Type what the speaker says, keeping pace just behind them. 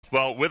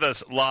Well, with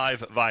us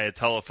live via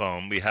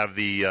telephone, we have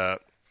the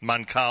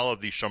Mankal of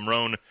the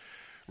Shomron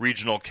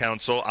Regional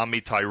Council,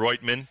 Amitai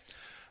Roitman,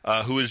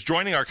 who is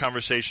joining our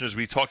conversation as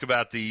we talk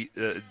about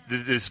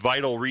this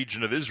vital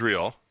region of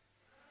Israel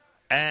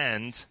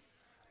and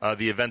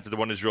the event that the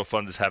One Israel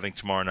Fund is having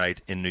tomorrow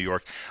night in New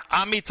York.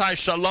 Amitai,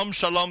 shalom,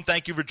 shalom.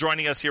 Thank you for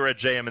joining us here at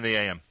JM in the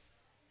AM.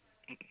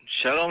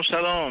 Shalom,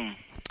 shalom.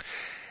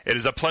 It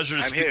is a pleasure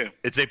to I'm here.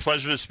 It's a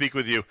pleasure to speak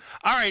with you.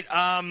 All right,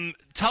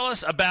 tell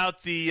us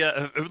about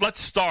let's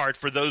start,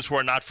 for those who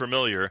are not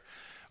familiar,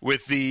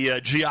 with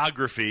the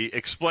geography.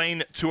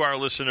 Explain to our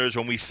listeners,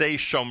 when we say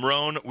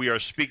Shomron, we are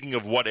speaking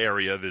of what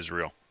area of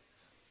Israel?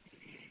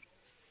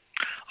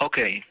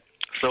 Okay,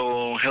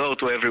 so hello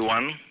to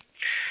everyone.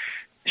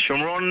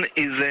 Shomron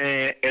is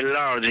a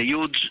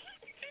huge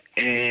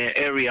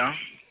area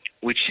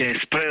which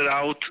is spread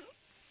out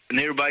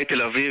nearby Tel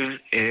Aviv,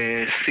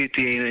 a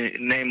city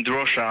named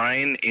Rosh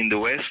Hain in the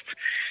west,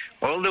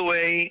 all the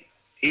way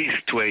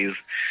eastways,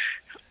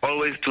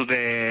 always to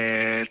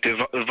the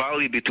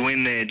valley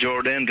between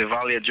Jordan, the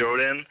Valley of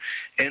Jordan,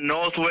 and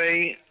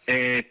northway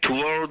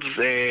towards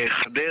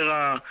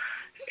Hadera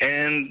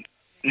and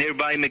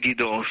nearby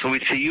Megiddo. So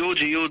it's a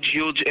huge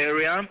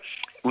area.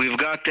 We've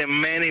got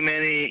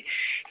many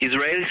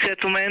Israeli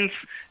settlements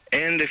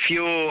and a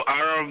few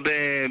Arab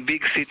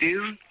big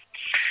cities.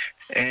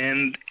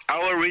 And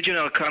our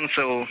regional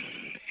council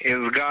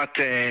has got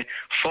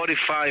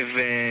 45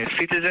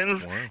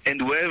 citizens, wow.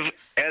 And we have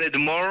added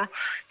more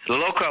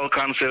local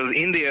councils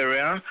in the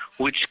area,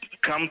 which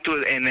come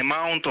to an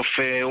amount of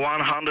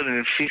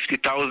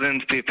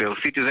 150,000 people,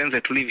 citizens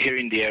that live here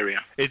in the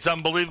area. It's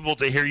unbelievable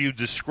to hear you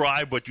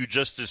describe what you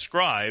just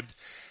described,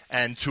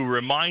 and to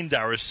remind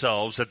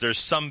ourselves that there's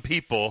some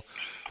people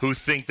who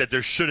think that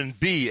there shouldn't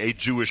be a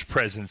Jewish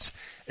presence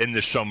in the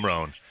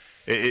Shomron.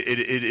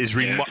 It's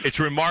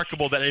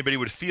remarkable that anybody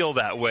would feel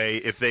that way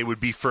if they would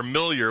be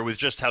familiar with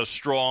just how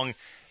strong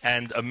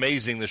and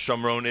amazing the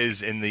Shomron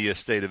is in the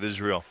state of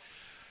Israel.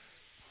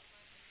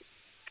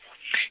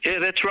 Yeah,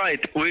 that's right.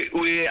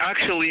 We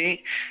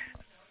actually,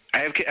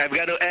 I've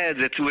got to add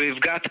that we've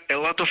got a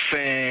lot of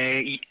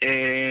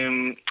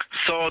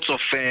sorts of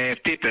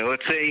people.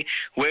 Let's say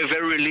we're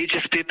very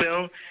religious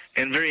people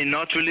and very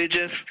not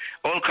religious,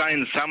 all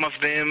kinds. Some of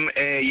them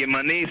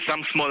Yemani,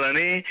 some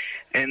Smolani,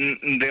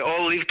 and they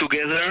all live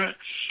together.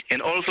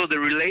 And also the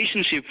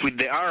relationship with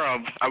the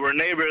Arab, our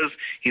neighbors,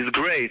 is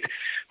great.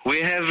 We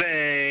have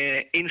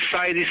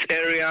inside this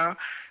area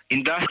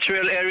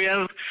industrial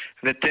areas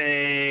that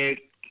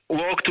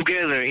work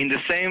together in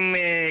the same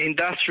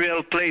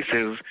industrial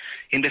places,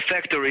 in the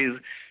factories.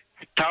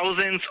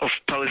 Thousands of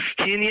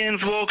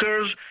Palestinian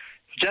workers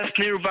just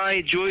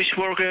nearby, Jewish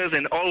workers,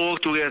 and all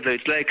work together.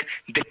 It's like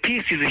the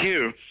peace is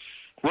here.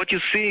 What you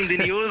see in the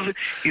news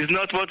is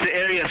not what the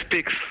area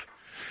speaks.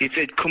 It's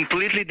a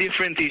completely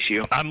different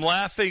issue. I'm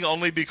laughing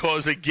only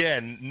because,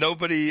 again,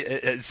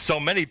 so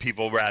many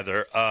people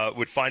rather,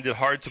 would find it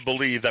hard to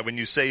believe that when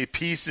you say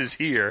peace is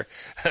here,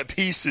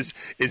 peace is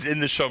in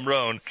the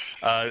Shomron,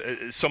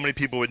 so many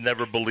people would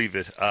never believe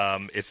it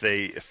if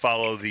they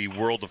follow the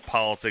world of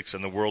politics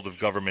and the world of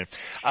government.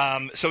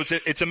 So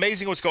it's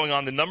amazing what's going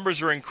on. The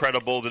numbers are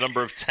incredible. The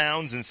number of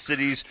towns and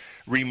cities,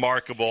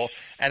 remarkable.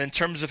 And in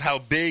terms of how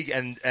big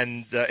and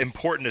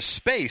important a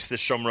space the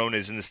Shomron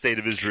is in the state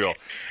of Israel,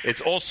 it's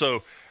also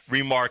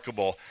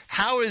remarkable.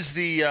 How is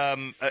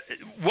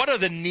what are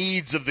the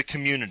needs of the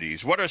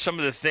communities? What are some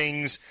of the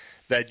things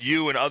that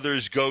you and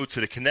others go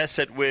to the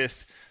Knesset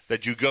with,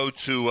 that you go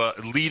to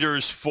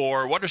leaders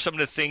for? What are some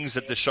of the things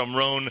that the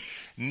Shomron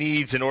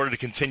needs in order to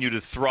continue to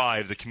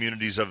thrive, the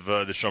communities of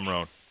the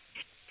Shomron?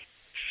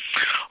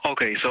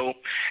 Okay, so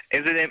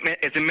as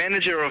a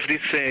manager of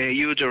this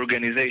huge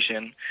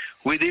organization,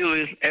 we deal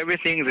with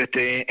everything that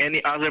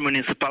any other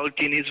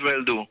municipality in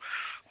Israel do.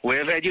 We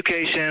have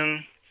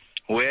education.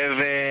 We have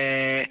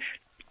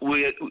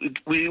we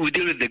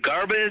deal with the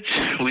garbage,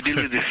 we deal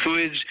with the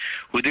sewage,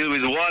 we deal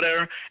with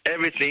water,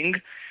 everything,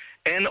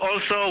 and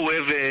also we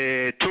have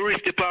a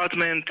tourist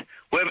department.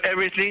 We have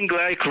everything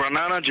like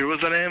Ra'anana,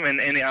 Jerusalem, and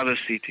any other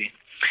city.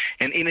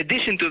 And in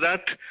addition to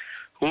that,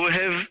 we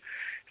have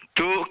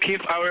to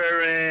keep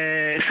our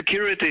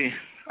security,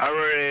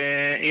 our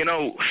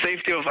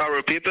safety of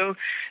our people,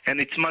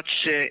 and it's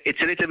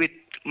a little bit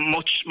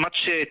much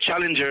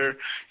challenger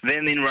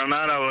than in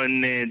Ra'anana or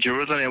in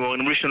Jerusalem or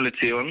in Rishon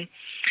LeZion.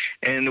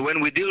 And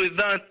when we deal with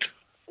that,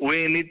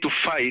 we need to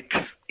fight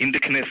in the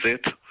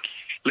Knesset,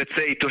 let's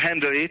say, to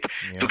handle it,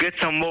 to get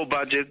some more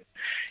budget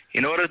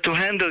in order to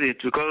handle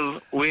it, because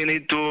we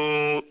need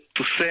to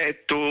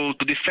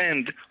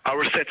defend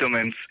our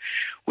settlements,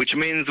 which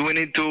means we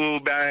need to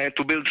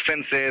build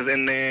fences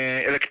and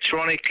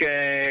electronic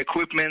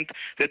equipment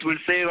that will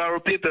save our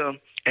people.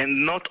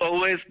 And not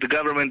always the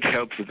government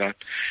helps with that.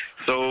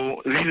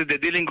 So this is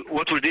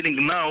what we're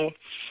dealing now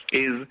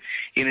is,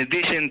 in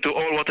addition to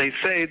all what I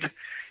said,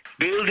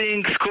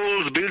 building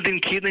schools,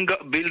 building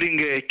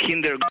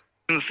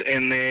kindergartens,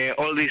 and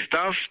all this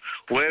stuff.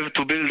 We have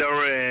to build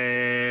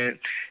our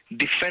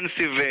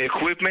defensive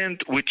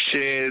equipment, which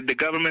the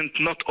government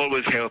not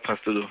always help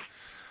us to do.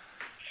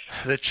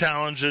 The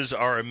challenges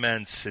are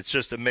immense. It's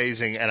just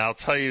amazing. And I'll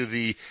tell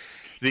you,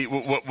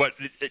 what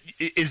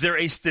is there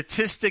a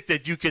statistic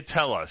that you could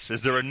tell us?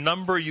 Is there a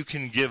number you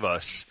can give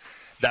us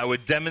that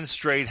would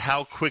demonstrate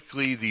how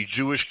quickly the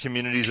Jewish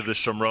communities of the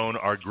Shomron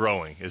are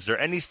growing? Is there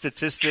any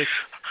statistic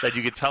that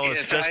you could tell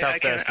us just how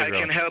fast they're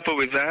growing? I can help you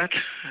with that.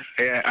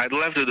 I'd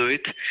love to do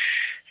it.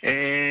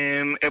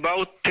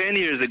 About 10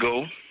 years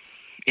ago,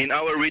 in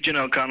our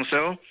regional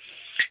council,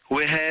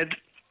 we had,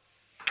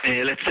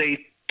 let's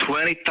say,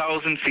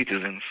 20,000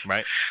 citizens.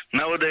 Right.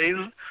 Nowadays,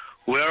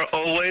 we are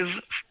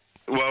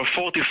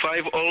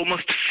 45,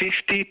 almost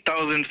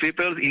 50,000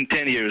 people in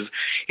 10 years.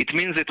 It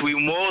means that we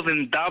more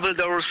than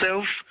doubled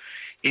ourselves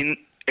in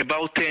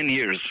about 10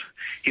 years.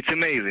 It's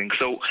amazing.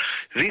 So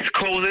this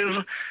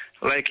causes,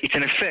 it's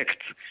an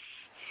effect.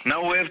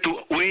 Now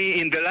we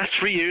in the last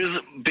 3 years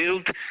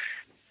built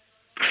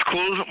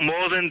schools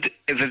more than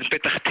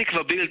Petah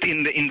Tikva built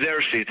in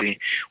their city.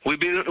 We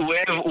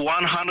have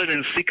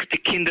 160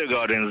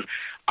 kindergartens.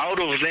 Out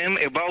of them,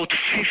 about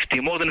 50,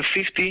 more than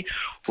 50,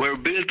 were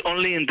built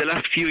only in the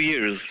last few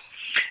years.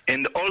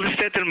 And all the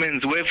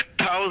settlements, we have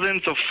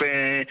thousands of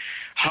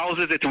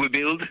houses that we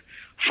build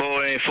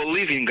for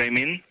living,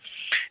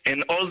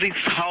 And all these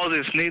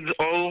houses need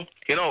all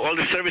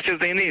the services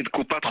they need,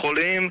 Kupat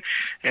Cholim,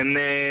 and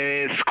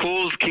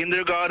schools,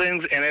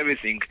 kindergartens, and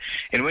everything.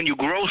 And when you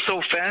grow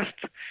so fast,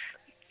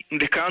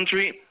 the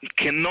country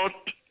cannot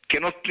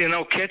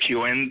catch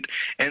you. And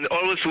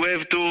always we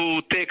have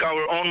to take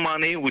our own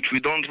money, which we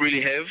don't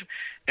really have,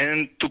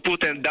 and to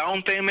put a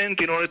down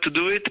payment in order to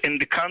do it, and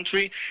the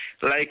country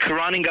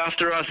running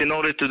after us in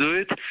order to do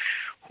it.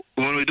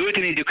 When we do it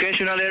in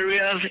educational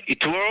areas,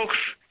 it works.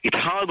 It's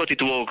hard, but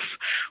it works.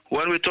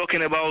 When we're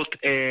talking about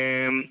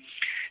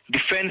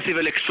defensive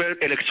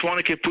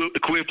electronic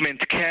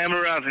equipment,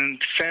 cameras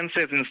and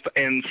fences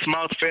and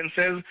smart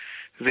fences,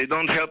 they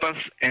don't help us,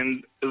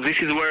 and this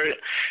is where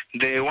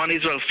the One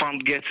Israel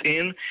Fund gets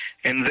in,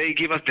 and they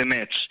give us the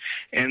match.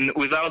 And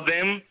without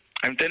them,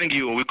 I'm telling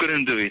you, we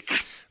couldn't do it.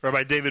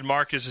 Rabbi David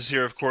Marcus is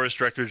here, of course,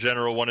 Director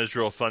General, One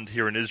Israel Fund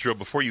here in Israel.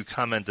 Before you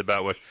comment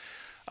about what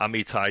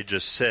Amitai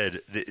just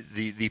said,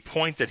 the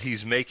point that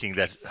he's making,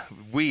 that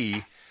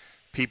we,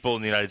 people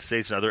in the United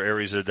States and other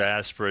areas of the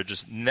diaspora,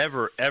 just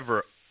never,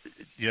 ever,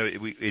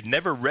 it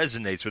never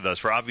resonates with us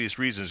for obvious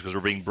reasons because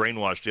we're being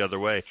brainwashed the other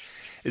way,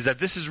 is that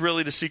this is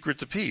really the secret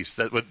to peace,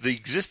 that with the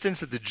existence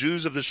that the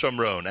Jews of the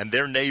Shomron and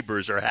their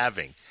neighbors are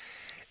having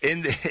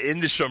in the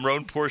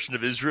Shomron portion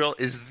of Israel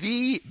is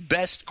the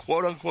best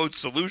quote-unquote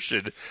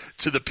solution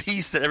to the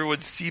peace that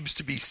everyone seems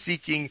to be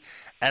seeking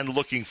and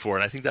looking for.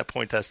 And I think that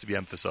point has to be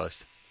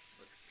emphasized.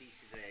 Look,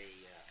 peace is a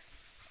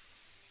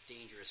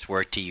dangerous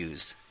word to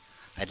use.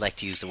 I'd like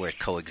to use the word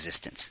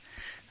coexistence.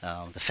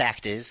 The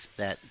fact is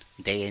that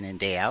day in and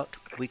day out,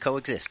 we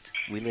coexist.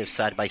 We live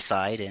side by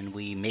side, and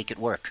we make it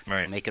work.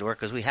 Right. We make it work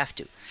because we have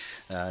to.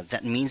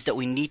 That means that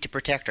we need to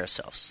protect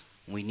ourselves.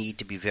 We need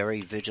to be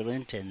very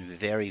vigilant and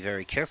very,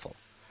 very careful.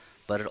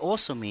 But it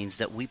also means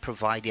that we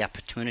provide the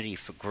opportunity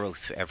for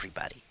growth for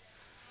everybody.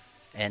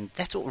 And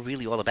that's what we're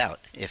really all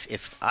about.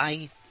 If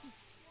I'm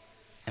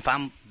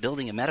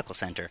building a medical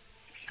center,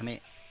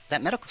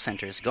 that medical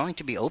center is going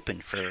to be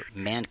open for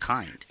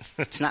mankind.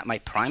 It's not my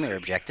primary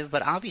objective,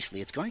 but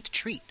obviously it's going to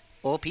treat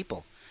all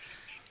people.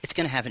 It's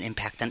going to have an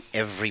impact on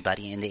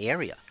everybody in the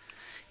area.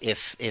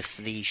 If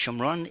the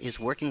Shomron is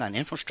working on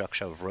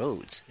infrastructure of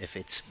roads, if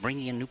it's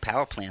bringing in new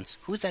power plants,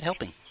 who's that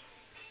helping?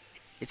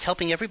 It's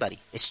helping everybody.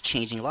 It's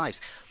changing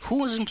lives.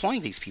 Who is employing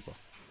these people?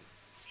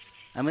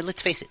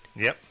 Let's face it.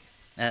 Yep.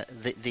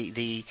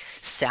 The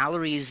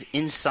salaries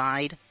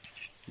inside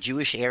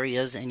Jewish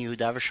areas in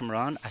Yehuda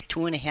v'Shomron are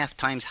 2.5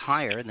 times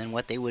higher than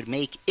what they would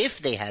make if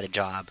they had a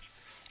job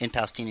in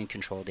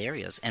Palestinian-controlled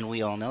areas. And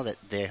we all know that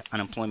the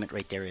unemployment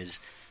rate there is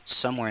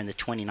somewhere in the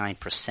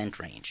 29%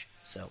 range.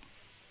 So,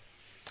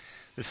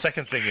 the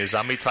second thing is,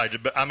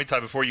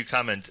 Amitai, before you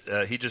comment,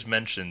 he just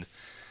mentioned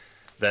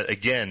that,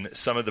 again,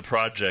 some of the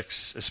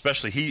projects,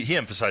 especially he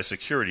emphasized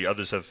security,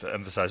 others have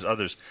emphasized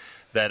others,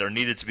 that are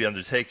needed to be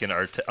undertaken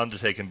are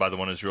undertaken by the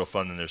One Israel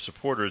Fund and their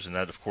supporters, and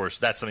that, of course,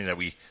 that's something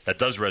that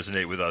does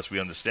resonate with us. We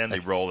understand the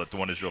role that the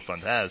One Israel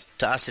Fund has.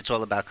 To us, it's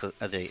all about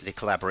the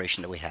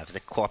collaboration that we have, the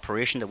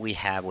cooperation that we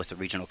have with the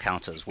regional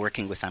councils,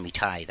 working with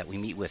Amitai, that we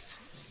meet with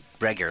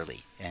regularly,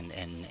 and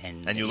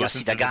you Yossi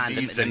listen to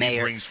Dagan, the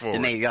mayor, brings forward.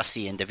 the mayor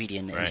Yossi and Davidi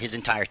and his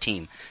entire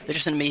team. They're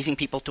just amazing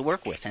people to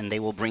work with, and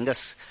they will bring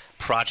us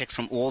projects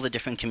from all the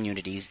different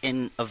communities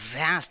in a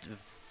vast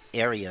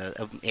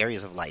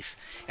areas of life.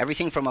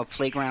 Everything from a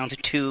playground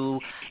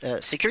to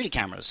security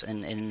cameras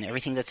and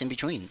everything that's in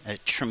between. A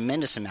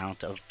tremendous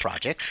amount of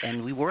projects,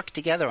 and we work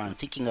together on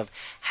thinking of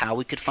how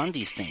we could fund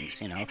these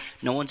things.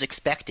 No one's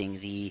expecting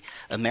the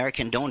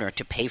American donor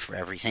to pay for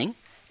everything.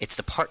 It's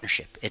the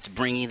partnership. It's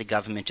bringing the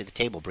government to the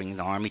table, bringing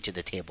the army to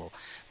the table,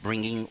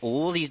 bringing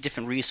all these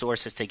different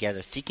resources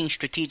together, thinking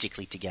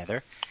strategically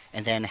together,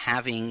 and then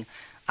having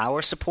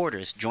our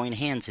supporters join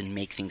hands and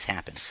make things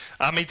happen.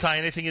 Amitai,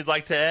 anything you'd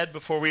like to add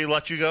before we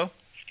let you go?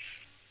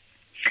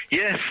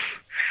 Yes.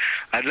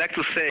 I'd like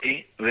to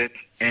say that,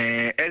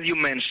 as you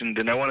mentioned,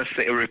 and I want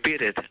to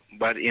repeat it,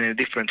 but in a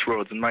different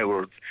words, in my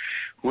words,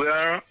 we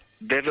are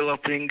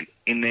developing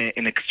in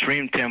an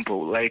extreme tempo.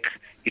 Like,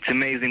 it's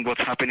amazing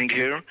what's happening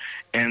here,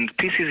 and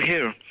peace is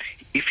here.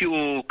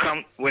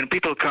 When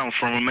people come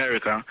from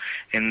America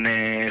and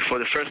for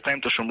the first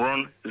time to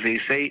Shomron, they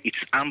say it's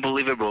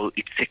unbelievable.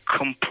 It's a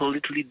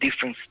completely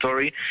different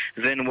story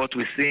than what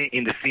we see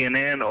in the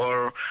CNN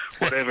or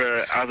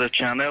whatever other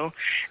channel,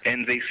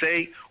 and they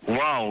say,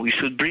 wow, we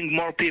should bring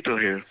more people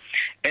here.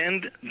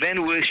 And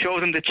then we show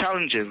them the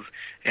challenges,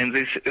 and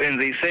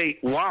they say,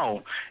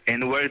 wow,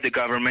 and where is the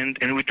government?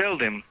 And we tell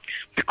them,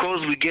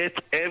 because we get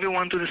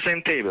everyone to the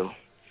same table,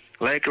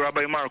 like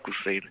Rabbi Marcus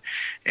said,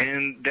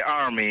 and the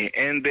army,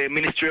 and the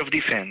Ministry of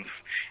Defense,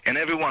 and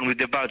everyone with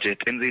the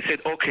budget. And they said,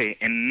 okay,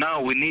 and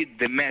now we need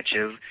the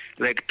matches,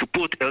 like to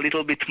put a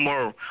little bit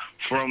more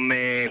from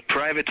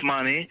private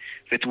money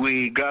that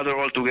we gather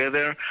all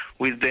together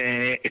with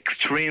the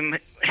extremely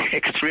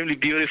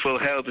beautiful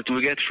help that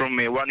we get from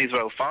One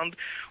Israel Fund.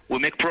 We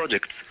make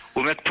projects.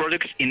 We make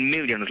projects in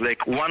millions.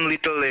 Like one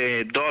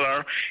little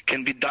dollar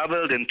can be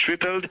doubled and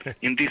tripled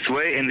in this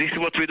way, and this is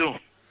what we do.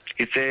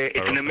 It's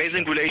an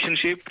amazing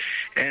relationship,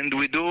 and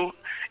we do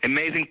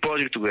amazing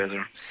project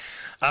together.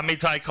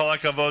 Amitai, kol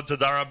hakavod,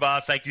 toda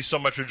rabah. Thank you so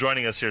much for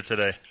joining us here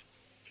today.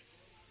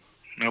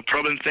 No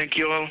problem. Thank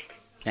you all.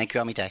 Thank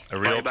you, Amitai. A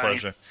real Bye-bye.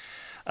 pleasure.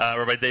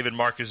 Rabbi David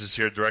Marcus is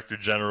here, Director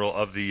General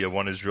of the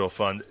One Israel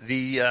Fund.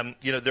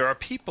 There are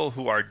people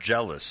who are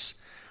jealous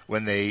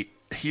when they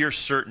hear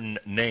certain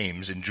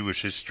names in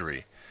Jewish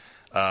history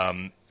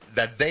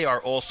that they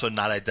are also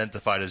not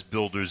identified as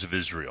builders of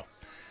Israel.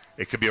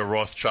 It could be a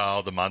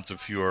Rothschild, a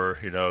Montefiore,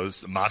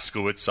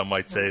 Moskowitz, some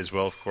might say as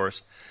well, of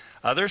course.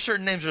 There are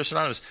certain names that are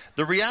synonymous.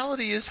 The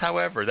reality is,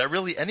 however, that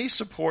really any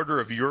supporter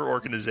of your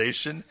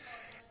organization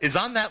is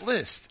on that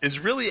list, is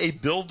really a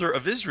builder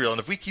of Israel.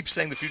 And if we keep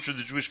saying the future of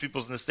the Jewish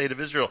peoples in the state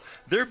of Israel,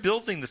 they're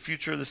building the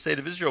future of the state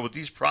of Israel with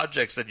these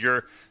projects that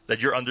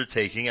you're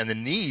undertaking and the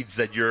needs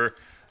that you're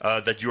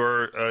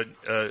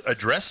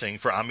addressing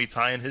for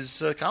Amitai and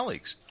his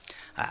colleagues.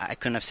 I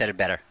couldn't have said it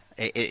better.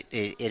 It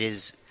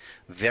is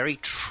very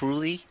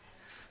truly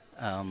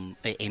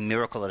a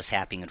miracle that is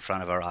happening in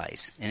front of our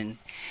eyes. And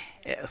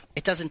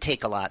it doesn't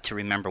take a lot to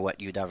remember what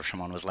Yehuda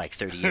Shomron was like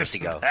 30 years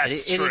ago. It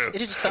is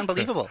just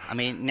unbelievable. I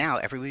mean, now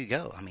everywhere you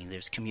go, I mean,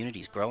 there's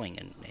communities growing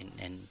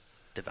and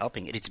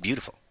developing. It's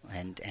beautiful.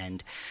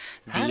 And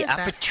the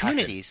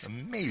opportunities.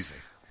 Amazing.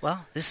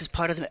 Well, this is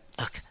part of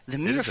the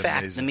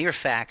mere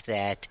fact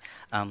that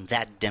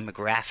that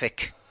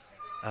demographic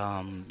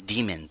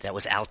demon that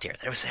was out there.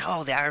 They were saying,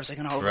 "Oh, the Arabs are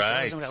going to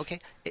overthrow." Right. Okay,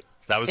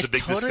 that was the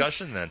big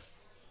discussion then.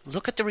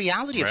 Look at the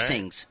reality of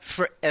things.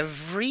 For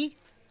every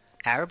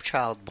Arab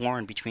child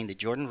born between the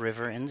Jordan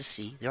River and the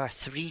sea, there are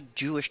 3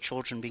 Jewish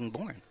children being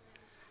born.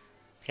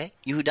 Okay,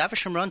 Yehuda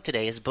Shomron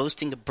today is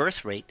boasting a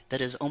birth rate that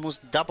is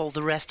almost double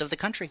the rest of the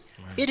country.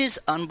 Right. It is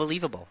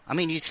unbelievable. I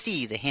mean, you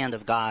see the hand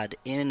of God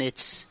in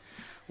its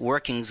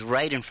workings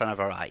right in front of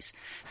our eyes.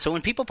 So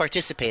when people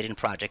participate in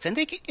projects, and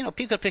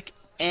people could pick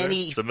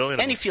any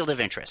field of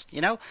interest.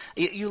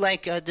 You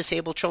like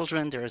disabled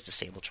children. There is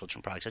disabled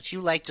children projects. You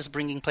like just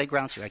bringing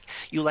playgrounds.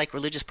 You like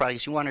religious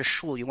projects. You want a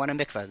shul. You want a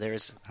mikveh.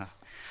 There's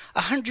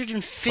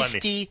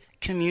 150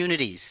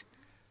 communities.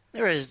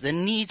 The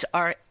needs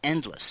are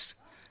endless.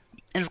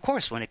 And of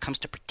course, when it comes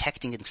to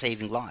protecting and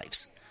saving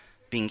lives,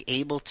 being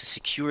able to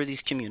secure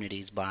these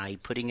communities by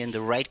putting in the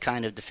right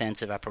kind of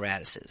defensive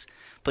apparatuses,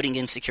 putting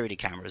in security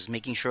cameras,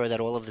 making sure that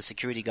all of the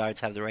security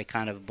guards have the right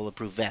kind of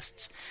bulletproof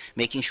vests,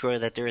 making sure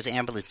that there's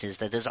ambulances,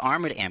 that there's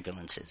armored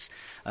ambulances.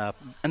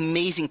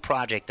 Amazing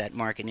project that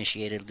Mark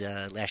initiated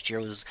last year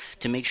was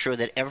to make sure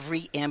that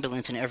every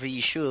ambulance in every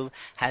yeshuv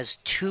has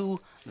 2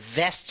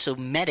 vests, so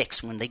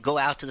medics, when they go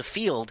out to the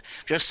field,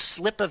 just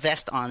slip a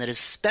vest on that is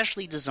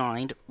specially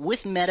designed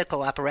with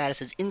medical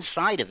apparatuses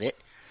inside of it,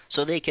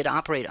 so they could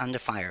operate under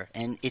fire.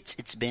 And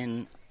it's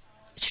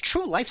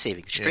true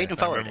life-saving, straight and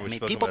forward. I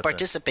mean, people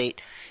participate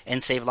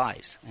and save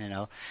lives,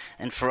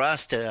 And for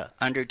us to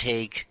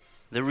undertake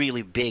the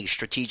really big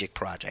strategic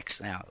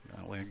projects, now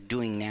we're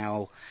doing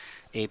now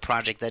a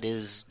project that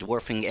is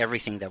dwarfing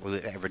everything that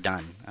we've ever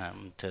done,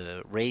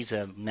 to raise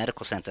a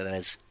medical center that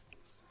is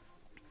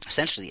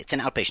essentially, it's an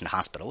outpatient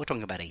hospital. We're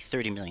talking about a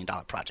 $30 million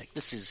project.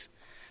 This is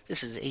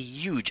a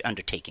huge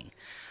undertaking.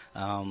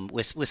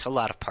 With a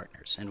lot of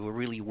partners, and we're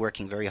really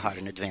working very hard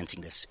in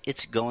advancing this.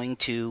 It's going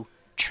to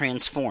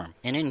transform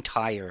an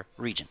entire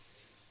region.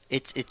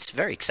 It's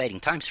very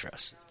exciting times for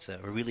us.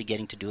 We're really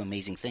getting to do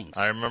amazing things.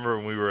 I remember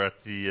when we were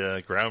at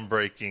the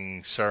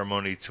groundbreaking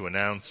ceremony to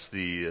announce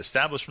the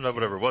establishment of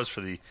whatever it was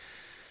for the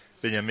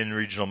Binyamin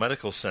Regional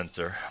Medical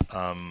Center,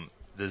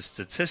 the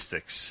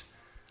statistics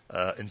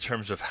in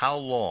terms of how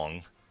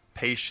long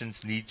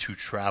patients need to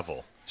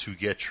travel to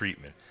get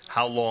treatment,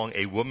 how long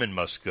a woman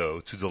must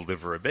go to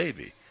deliver a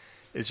baby.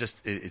 It's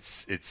just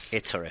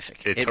it's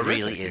horrific. It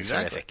really is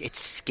horrific. It's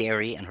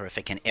scary and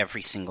horrific, and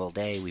every single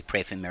day we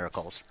pray for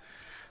miracles.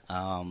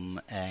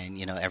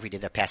 And, every day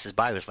that passes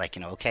by was like,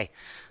 okay,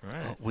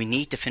 we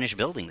need to finish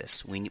building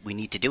this. We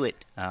need to do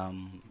it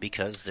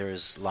because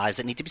there's lives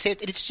that need to be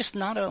saved. It's just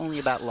not only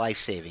about life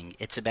saving.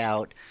 It's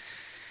about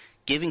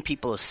giving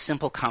people a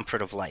simple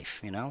comfort of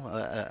life.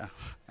 A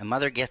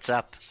mother gets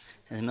up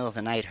in the middle of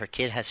the night, her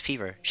kid has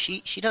fever.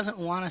 She doesn't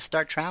want to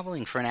start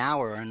traveling for an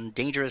hour on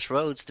dangerous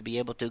roads to be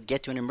able to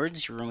get to an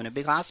emergency room in a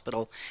big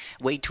hospital,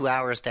 wait 2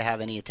 hours to have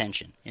any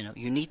attention.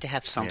 You need to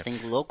have something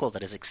local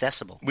that is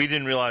accessible. We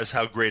didn't realize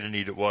how great a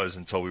need it was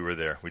until we were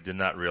there. We did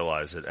not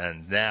realize it,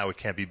 and now it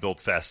can't be built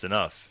fast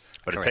enough.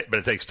 But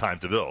it takes time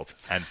to build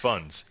and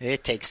funds.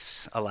 It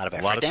takes a lot of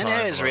effort. A lot of time,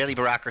 and Israeli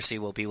bureaucracy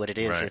will be what it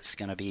is. Right. It's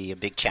going to be a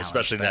big challenge.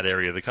 Especially in that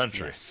area of the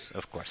country. Yes,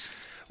 of course.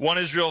 One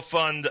Israel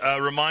Fund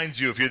reminds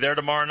you, if you're there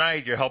tomorrow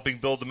night, you're helping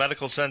build the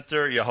medical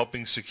center, you're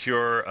helping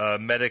secure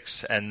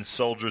medics and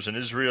soldiers in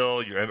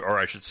Israel, or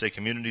I should say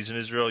communities in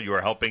Israel. You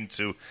are helping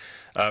to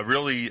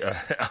really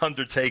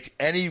undertake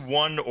any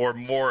one or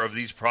more of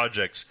these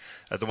projects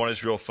that the One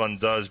Israel Fund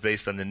does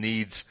based on the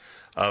needs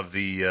of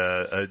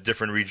the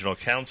different regional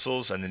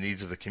councils and the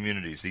needs of the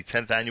communities. The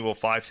 10th annual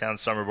Five-Town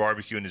Summer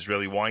Barbecue and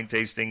Israeli Wine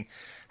Tasting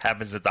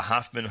happens at the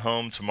Hoffman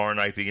Home tomorrow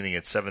night beginning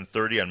at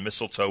 7:30 on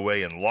Mistletoe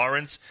Way in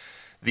Lawrence.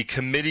 The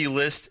committee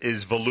list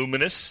is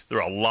voluminous. There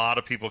are a lot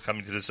of people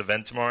coming to this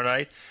event tomorrow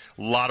night,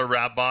 a lot of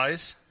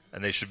rabbis,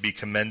 and they should be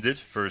commended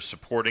for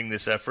supporting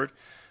this effort.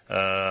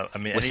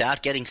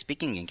 Without getting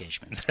speaking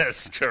engagements.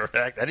 That's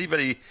correct.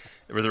 Anybody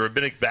with a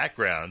rabbinic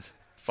background,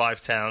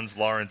 Five Towns,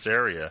 Lawrence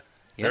area,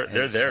 they're there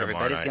tomorrow night.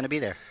 Everybody's going to be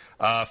there.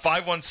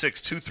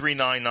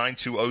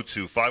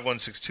 516-239-9202,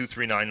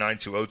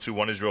 516-239-9202,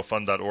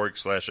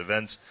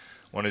 oneisraelfund.org/events.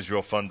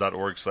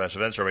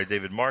 OneIsraelFund.org/events. Rabbi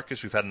David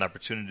Marcus, we've had an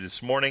opportunity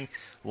this morning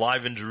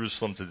live in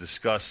Jerusalem to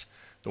discuss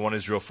the One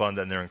Israel Fund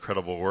and their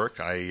incredible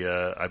work.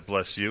 I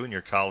bless you and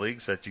your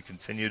colleagues that you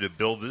continue to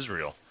build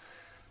Israel.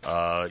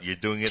 You're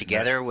doing it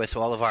together with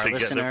all of our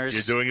listeners.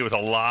 You're doing it with a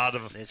lot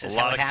of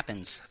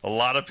happens. A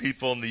lot of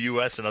people in the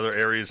U.S. and other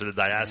areas of the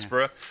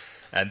diaspora,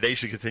 and they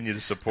should continue to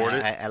support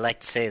it. I like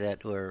to say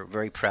that we're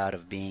very proud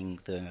of being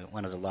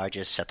one of the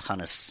largest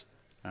Shatchanas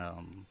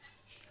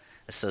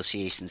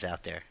associations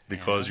out there.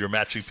 Because you're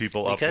matching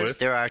people up with? Because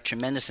there are a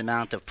tremendous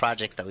amount of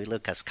projects that we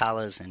look as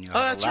scholars, and you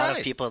have a lot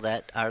of people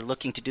that are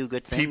looking to do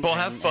good things. People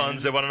have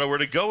funds. They want to know where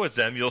to go with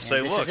them. You'll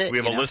say, look, we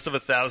have a list of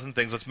 1,000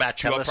 things. Let's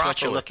match you up properly. Tell us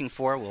what you're looking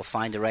for. We'll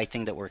find the right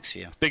thing that works for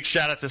you. Big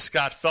shout out to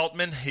Scott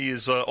Feltman. He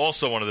is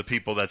also one of the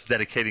people that's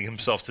dedicating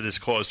himself to this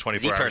cause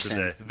 24 hours a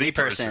day. The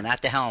person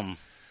at the helm.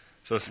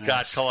 So,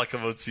 Scott, kol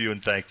hakavod to you,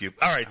 and thank you.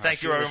 All right,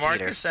 thank you, Rabbi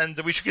Marcus, and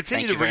we should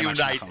continue to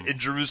reunite in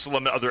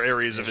Jerusalem and other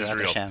areas of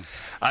Israel.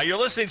 You're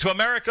listening to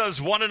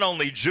America's one and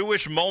only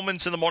Jewish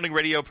Moments in the Morning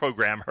radio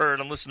program,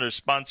 heard on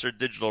listeners-sponsored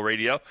digital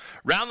radio,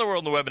 around the world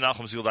on the web at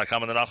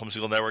NachumSegal.com and the Nachum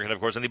Segal Network, and, of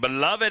course, on the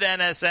beloved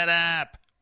NSN app.